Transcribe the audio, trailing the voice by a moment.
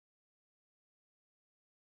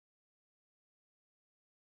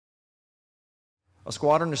A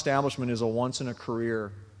squadron establishment is a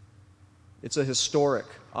once-in-a-career. It's a historic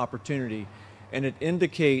opportunity, and it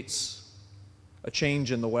indicates a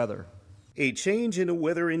change in the weather. A change in the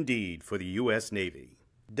weather indeed for the U.S. Navy.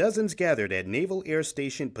 Dozens gathered at Naval Air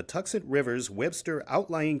Station Patuxent River's Webster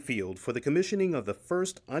Outlying Field for the commissioning of the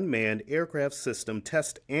first Unmanned Aircraft System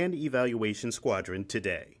Test and Evaluation Squadron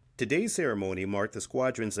today. Today's ceremony marked the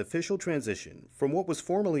squadron's official transition from what was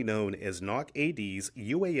formerly known as NOC-AD's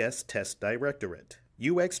UAS Test Directorate.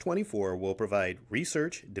 UX-24 will provide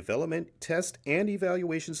research, development, test, and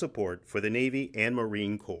evaluation support for the Navy and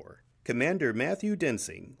Marine Corps. Commander Matthew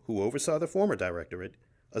Densing, who oversaw the former directorate,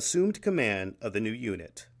 assumed command of the new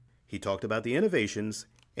unit. He talked about the innovations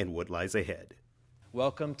and what lies ahead.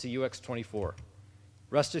 Welcome to UX-24.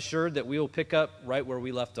 Rest assured that we will pick up right where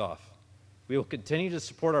we left off. We will continue to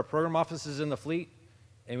support our program offices in the fleet,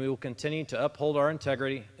 and we will continue to uphold our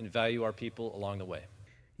integrity and value our people along the way.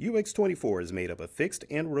 UX-24 is made up of fixed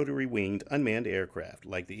and rotary winged unmanned aircraft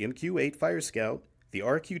like the MQ-8 Fire Scout, the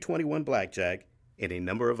RQ-21 Blackjack, and a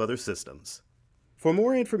number of other systems. For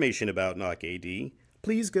more information about NOC-AD,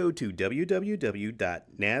 please go to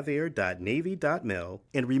www.navair.navy.mil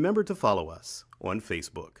and remember to follow us on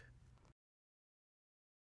Facebook.